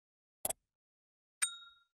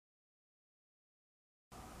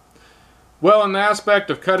Well, in the aspect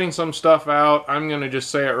of cutting some stuff out, I'm going to just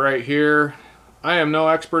say it right here. I am no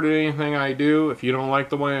expert at anything I do. If you don't like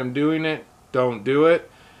the way I'm doing it, don't do it.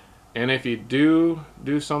 And if you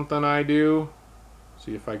do something I do,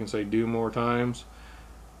 see if I can say do more times,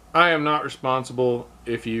 I am not responsible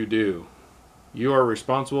if you do. You are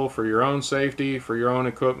responsible for your own safety, for your own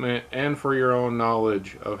equipment, and for your own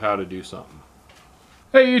knowledge of how to do something.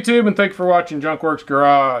 Hey YouTube, and thanks for watching Junkworks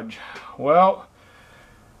Garage. Well,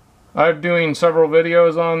 I'm doing several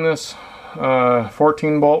videos on this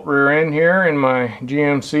 14 bolt rear end here in my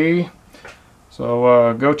GMC,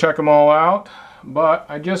 so go check them all out. But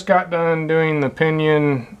I just got done doing the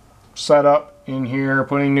pinion setup in here,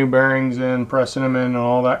 putting new bearings in, pressing them in, and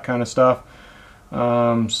all that kind of stuff.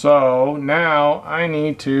 So now I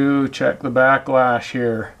need to check the backlash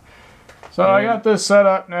here. So I got this set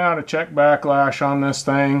up now to check backlash on this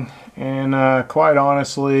thing, and quite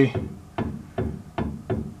honestly,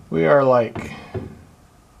 we are like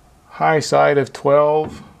high side of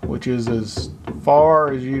 12, which is as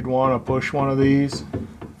far as you'd want to push one of these.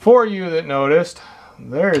 For you that noticed,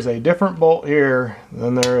 there is a different bolt here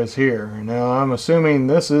than there is here. Now I'm assuming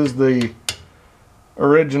this is the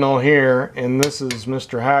original here, and this is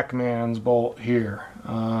Mr. Hackman's bolt here.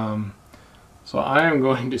 So I am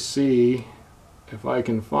going to see if I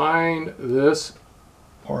can find this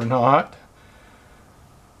or not,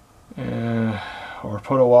 or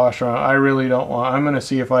put a washer on. I really don't want. I'm going to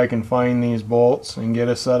see if I can find these bolts and get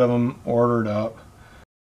a set of them ordered up.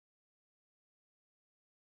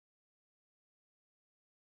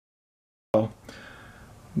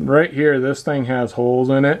 Right here, this thing has holes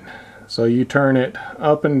in it, so you turn it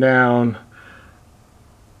up and down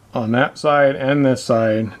on that side and this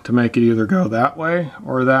side to make it either go that way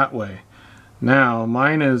or that way. Now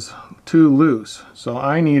mine is too loose, so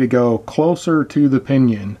I need to go closer to the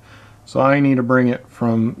pinion. So I need to bring it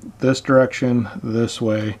from this direction this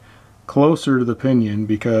way, closer to the pinion,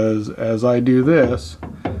 because as I do this,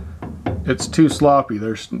 it's too sloppy.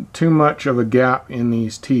 There's too much of a gap in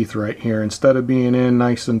these teeth right here. Instead of being in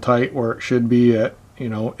nice and tight where it should be at, you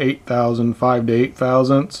know, 5 to 8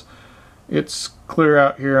 thousandths, it's clear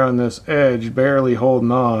out here on this edge, barely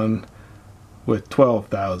holding on with 12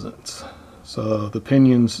 thousandths. So the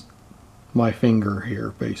pinion's my finger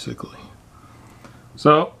here basically.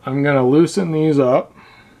 So I'm going to loosen these up.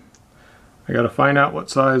 I got to find out what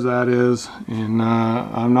size that is, and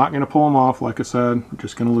I'm not going to pull them off like I said. I'm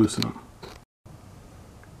just going to loosen them.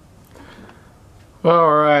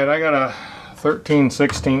 Alright, I got a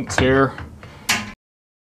 13/16 here.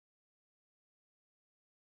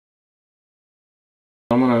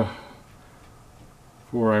 I'm going to,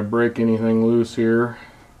 before I break anything loose here,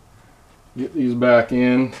 get these back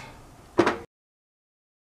in.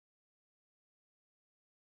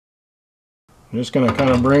 I'm just going to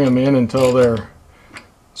kind of bring them in until they're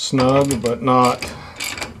snug but not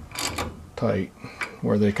tight,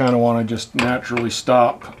 where they kind of want to just naturally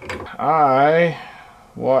stop. I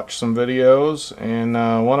watched some videos, and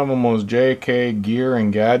one of them was JK Gear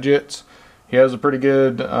and Gadgets. He has a pretty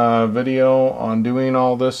good video on doing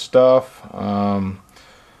all this stuff,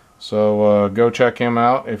 so go check him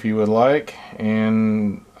out if you would like.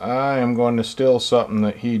 And I am going to steal something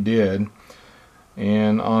that he did,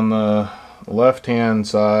 and on the left hand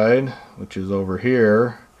side, which is over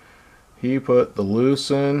here, he put the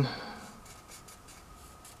loosen.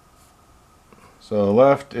 So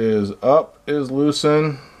left is up is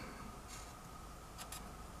loosen,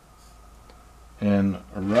 and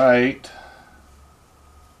right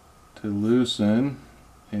to loosen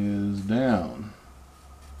is down.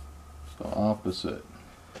 So opposite.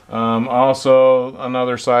 Also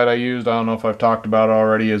another site I used, I don't know if I've talked about it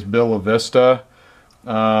already, is Bella Vista.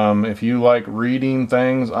 If you like reading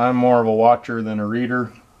things, I'm more of a watcher than a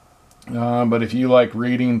reader, but if you like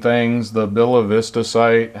reading things, the Bella Vista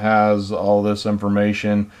site has all this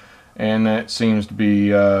information, and it seems to be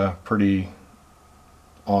pretty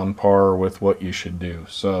on par with what you should do.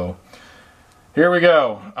 So here we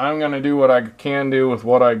go. I'm going to do what I can do with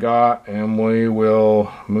what I got, and we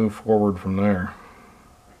will move forward from there.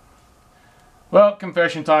 Well,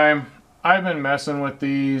 confession time. I've been messing with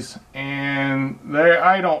these, and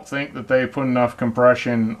I don't think that they put enough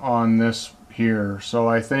compression on this here. So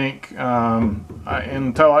I think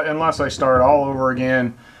unless I start all over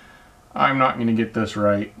again, I'm not going to get this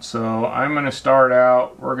right. So I'm going to start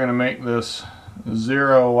out, we're going to make this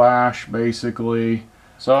 0 lash basically.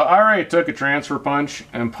 So I already took a transfer punch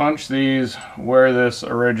and punched these where this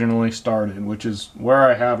originally started, which is where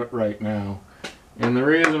I have it right now. And the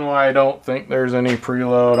reason why I don't think there's any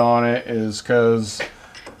preload on it is because,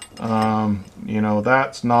 you know,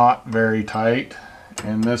 that's not very tight.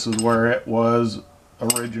 and this is where it was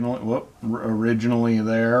originally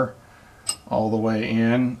there, all the way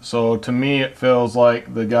in. So to me it feels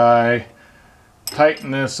like the guy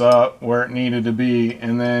tightened this up where it needed to be,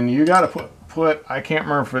 and then you got to put I can't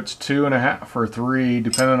remember if it's 2.5 or 3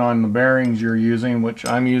 depending on the bearings you're using, which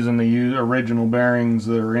I'm using the original bearings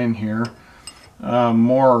that are in here.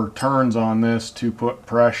 More turns on this to put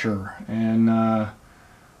pressure, and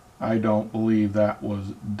I don't believe that was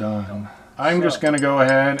done. I'm just going to go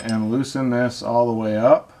ahead and loosen this all the way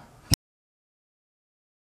up.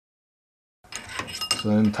 So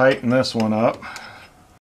then tighten this one up.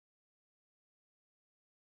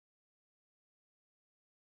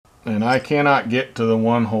 And I cannot get to the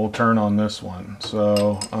 1-hole turn on this one.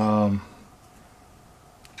 So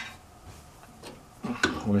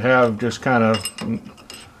we have just kind of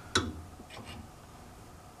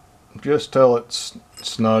just till it's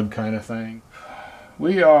snug kind of thing.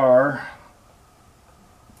 We are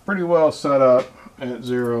pretty well set up at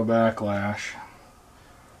 0 backlash.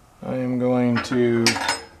 I am going to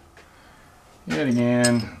yet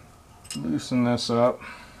again loosen this up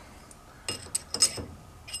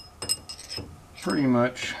pretty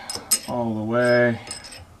much all the way,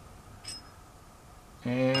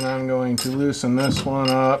 and I'm going to loosen this one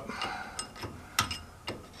up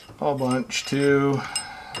a bunch too,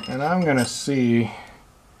 and I'm gonna see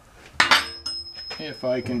if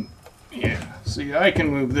I can, see, I can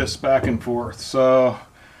move this back and forth. So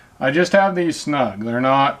I just have these snug. They're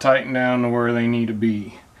not tightened down to where they need to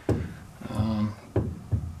be.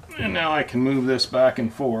 And now I can move this back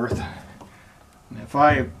and forth. And if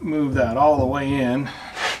I move that all the way in,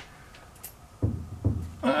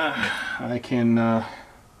 I can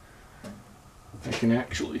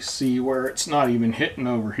actually see where it's not even hitting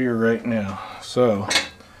over here right now. So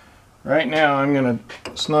right now I'm going to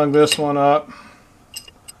snug this one up.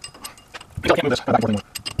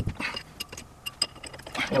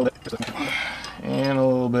 And a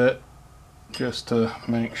little bit just to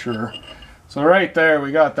make sure. So right there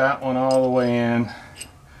we got that one all the way in.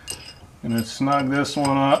 I'm going to snug this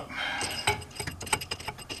one up.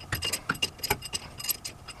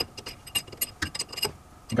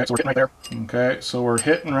 Okay, so we're hitting right there. Okay, so we're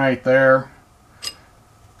hitting right there.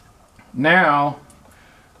 Now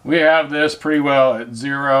we have this pretty well at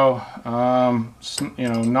 0. You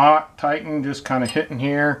know, not tightened, just kind of hitting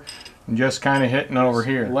here and just kind of hitting over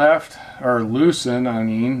here. Left, or loosen, I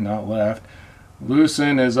mean, not left.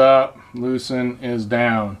 Loosen is up, loosen is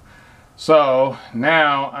down. So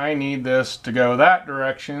now I need this to go that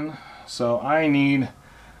direction. So I need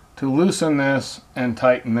to loosen this and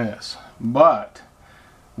tighten this. But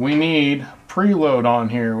we need preload on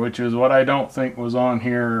here, which is what I don't think was on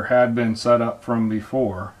here or had been set up from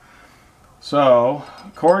before. So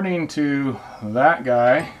according to that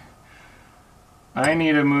guy, I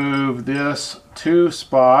need to move this 2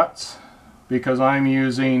 spots because I'm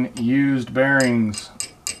using used bearings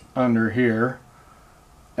under here,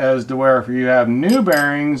 as to where if you have new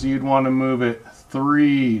bearings you'd want to move it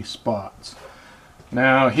 3 spots.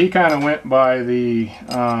 Now he kind of went by the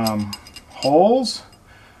holes,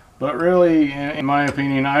 but really in my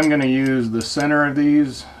opinion I'm going to use the center of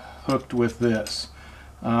these hooked with this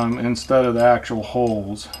instead of the actual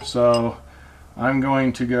holes. So I'm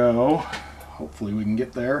going to go, hopefully we can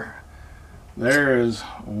get there. There is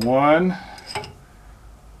 1.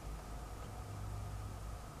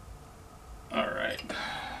 Alright,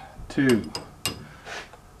 2.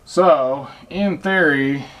 So in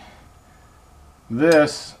theory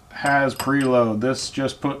this has preload. This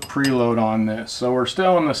just put preload on this. So we're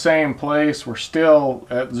still in the same place. We're still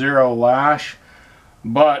at 0 lash,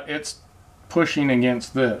 but it's pushing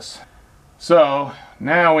against this. So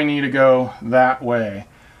now we need to go that way,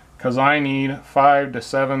 because I need 5 to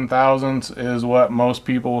 7 thousandths is what most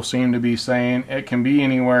people seem to be saying. It can be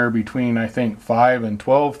anywhere between, I think, 5 and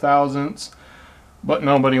 12 thousandths, but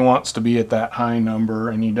nobody wants to be at that high number,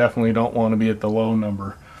 and you definitely don't want to be at the low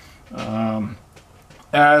number.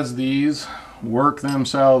 As these work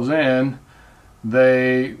themselves in,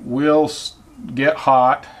 they will get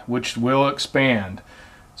hot, which will expand.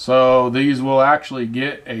 So these will actually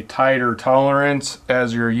get a tighter tolerance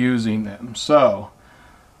as you're using them. So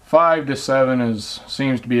 5 to 7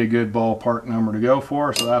 seems to be a good ballpark number to go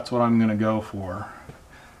for, so that's what I'm going to go for.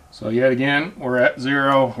 So yet again, we're at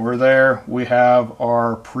 0, we're there, we have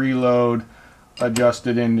our preload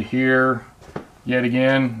adjusted into here. Yet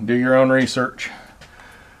again, do your own research.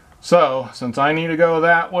 So since I need to go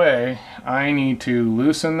that way, I need to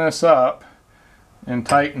loosen this up and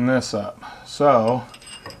tighten this up. So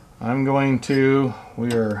I'm going to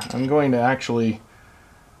actually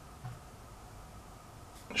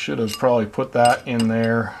should have probably put that in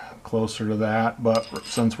there closer to that, but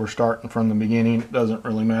since we're starting from the beginning, it doesn't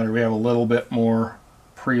really matter. We have a little bit more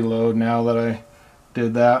preload now that I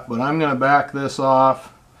did that, but I'm going to back this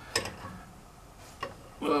off.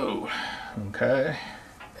 Whoa. Okay.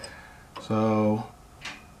 So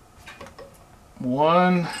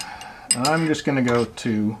 1, and I'm just going to go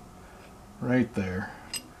 2 right there.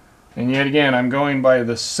 And yet again, I'm going by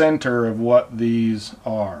the center of what these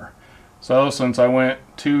are. So since I went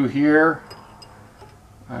 2 here,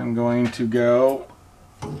 I'm going to go,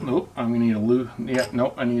 nope, I'm going to need a loop, yeah,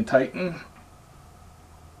 nope, I need to tighten.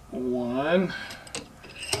 1,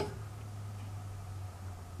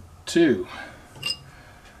 2.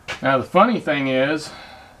 Now the funny thing is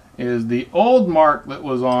the old mark that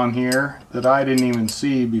was on here that I didn't even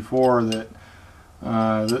see before that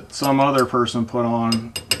that some other person put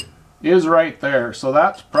on is right there. So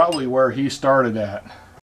that's probably where he started at.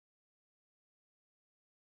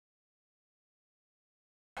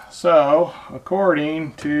 So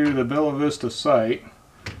according to the Bella Vista site,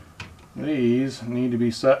 these need to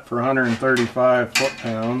be set for 135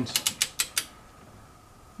 foot-pounds.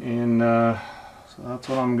 And so that's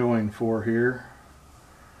what I'm going for here.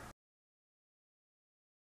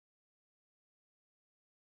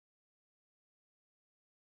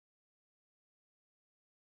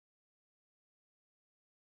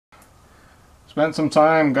 Spent some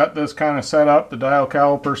time, got this kind of set up, the dial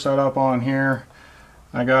caliper set up on here.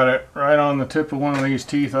 I got it right on the tip of one of these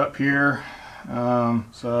teeth up here.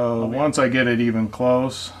 So once I get it even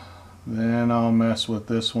close, then I'll mess with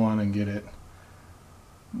this one and get it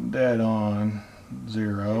dead on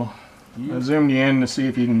 0. I zoomed you in to see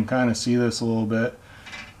if you can kind of see this a little bit.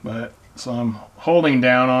 But so I'm holding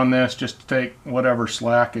down on this just to take whatever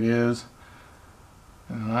slack it is.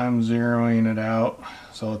 And I'm zeroing it out.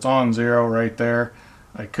 So it's on 0 right there.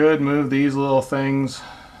 I could move these little things,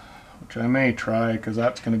 which I may try because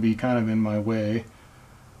that's going to be kind of in my way.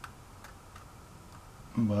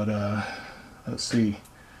 But let's see.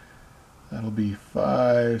 That'll be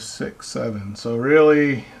 5, 6, 7. So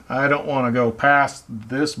really, I don't want to go past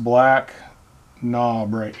this black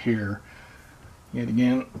knob right here. Yet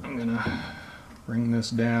again, I'm going to bring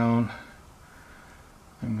this down.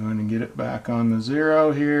 I'm going to get it back on the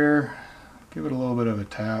 0 here. Give it a little bit of a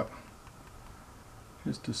tap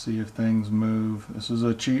just to see if things move. This is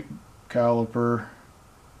a cheap caliper,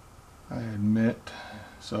 I admit.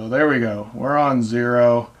 So there we go. We're on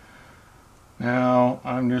 0. Now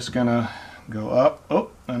I'm just gonna go up.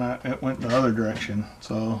 Oh, and it went the other direction.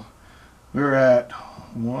 So we're at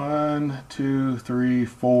 1, 2, 3,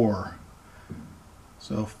 4.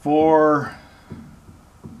 So 4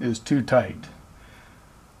 is too tight.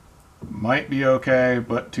 Might be okay,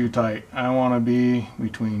 but too tight. I want to be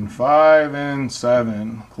between 5 and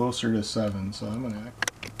 7, closer to 7. So I'm gonna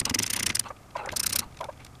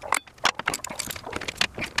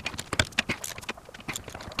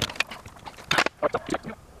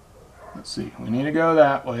let's see, we need to go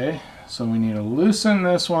that way, so we need to loosen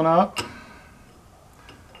this one up.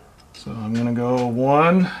 So I'm going to go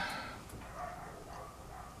 1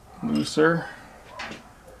 looser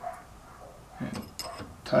and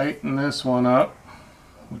tighten this one up,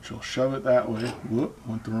 which will shove it that way. Whoop,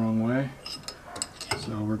 went the wrong way.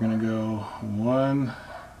 So we're going to go 1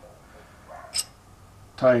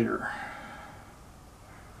 tighter.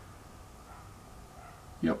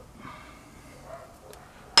 Yep.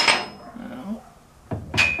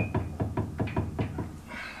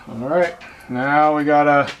 Alright, now we got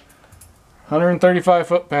a 135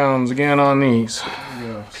 foot-pounds again on these. There we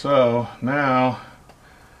go. So now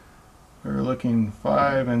we're looking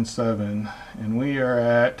 5 and 7, and we are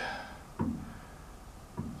at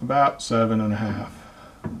about 7.5,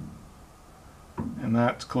 and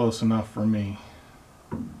that's close enough for me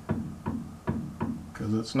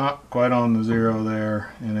because it's not quite on the 0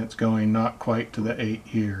 there, and it's going not quite to the 8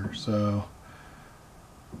 here. So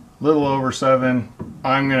a little over 7.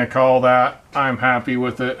 I'm going to call that. I'm happy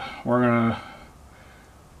with it. We're going to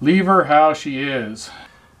leave her how she is.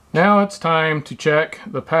 Now it's time to check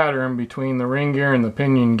the pattern between the ring gear and the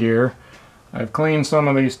pinion gear. I've cleaned some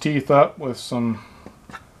of these teeth up with some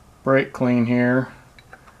brake clean here.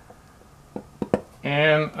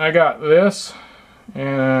 And I got this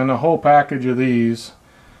and a whole package of these.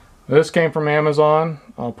 This came from Amazon.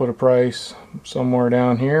 I'll put a price somewhere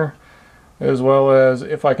down here. As well as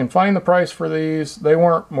if I can find the price for these, they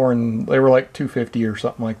weren't more than, they were like $2.50 or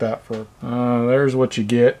something like that for. There's what you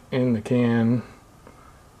get in the can.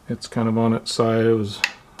 It's kind of on its side. It was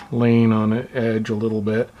lean on the edge a little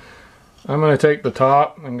bit. I'm going to take the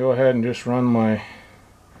top and go ahead and just run my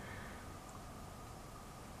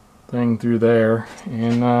thing through there,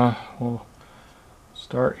 and we'll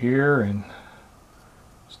start here and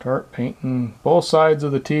start painting both sides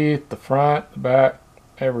of the teeth, the front, the back,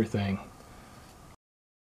 everything.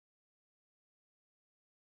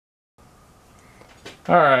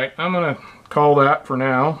 Alright, I'm going to call that for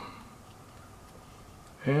now,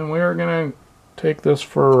 and we're going to take this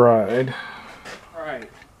for a ride. Alright,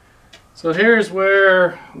 so here's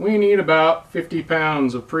where we need about 50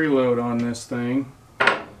 pounds of preload on this thing.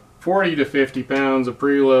 40 to 50 pounds of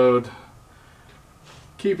preload,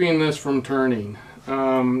 keeping this from turning.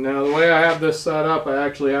 Now the way I have this set up, I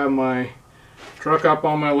actually have my truck up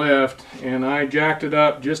on my lift, and I jacked it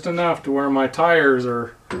up just enough to where my tires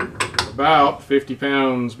are about 50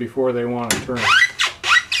 pounds before they want to turn.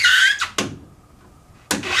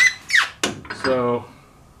 So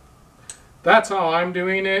that's how I'm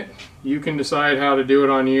doing it. You can decide how to do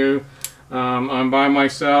it on you. I'm by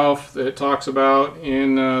myself. It talks about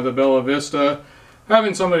in the Bella Vista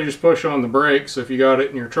having somebody just push on the brakes. If you got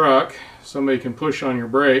it in your truck, somebody can push on your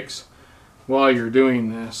brakes while you're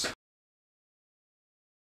doing this.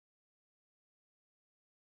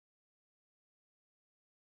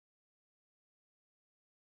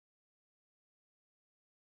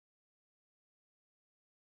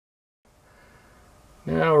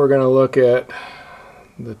 Now we're going to look at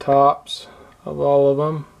the tops of all of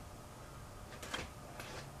them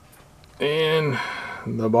and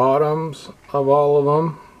the bottoms of all of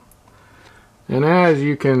them, and as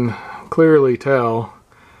you can clearly tell,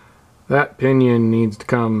 that pinion needs to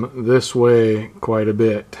come this way quite a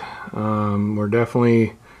bit. We're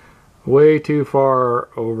definitely way too far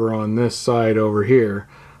over on this side over here,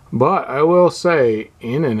 but I will say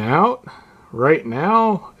in and out right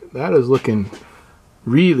now that is looking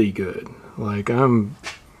really good. Like, I'm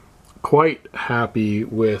quite happy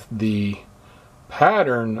with the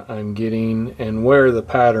pattern I'm getting and where the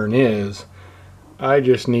pattern is. I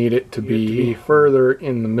just need it to be further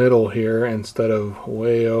in the middle here instead of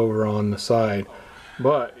way over on the side.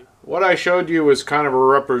 But what I showed you was kind of a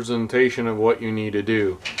representation of what you need to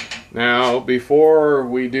do. Now, before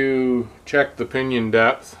we do check the pinion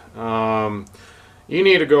depth, you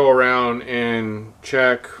need to go around and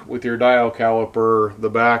check with your dial caliper the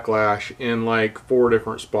backlash in like 4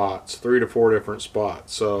 different spots, 3 to 4 different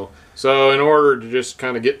spots. So in order to just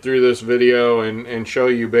kind of get through this video and show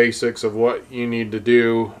you basics of what you need to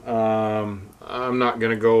do, I'm not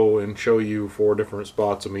going to go and show you 4 different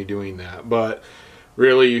spots of me doing that. But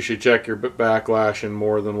really, you should check your backlash in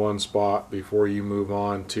more than one spot before you move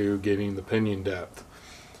on to getting the pinion depth.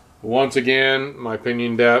 Once again, my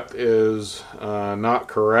pinion depth is not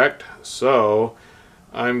correct, so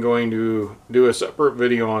I'm going to do a separate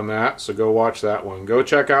video on that, so go watch that one. Go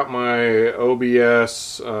check out my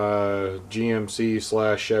OBS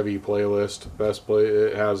GMC/Chevy playlist.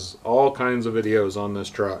 It has all kinds of videos on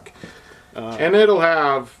this truck. And it'll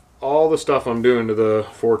have all the stuff I'm doing to the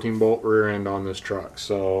 14-bolt rear end on this truck.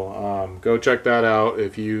 So go check that out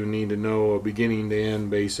if you need to know a beginning to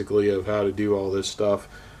end, basically, of how to do all this stuff.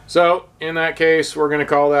 So, in that case, we're going to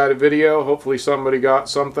call that a video. Hopefully somebody got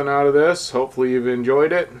something out of this. Hopefully you've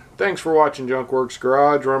enjoyed it. Thanks for watching Junkworks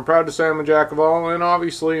Garage, where I'm proud to say I'm a jack of all and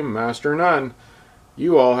obviously master none.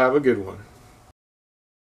 You all have a good one.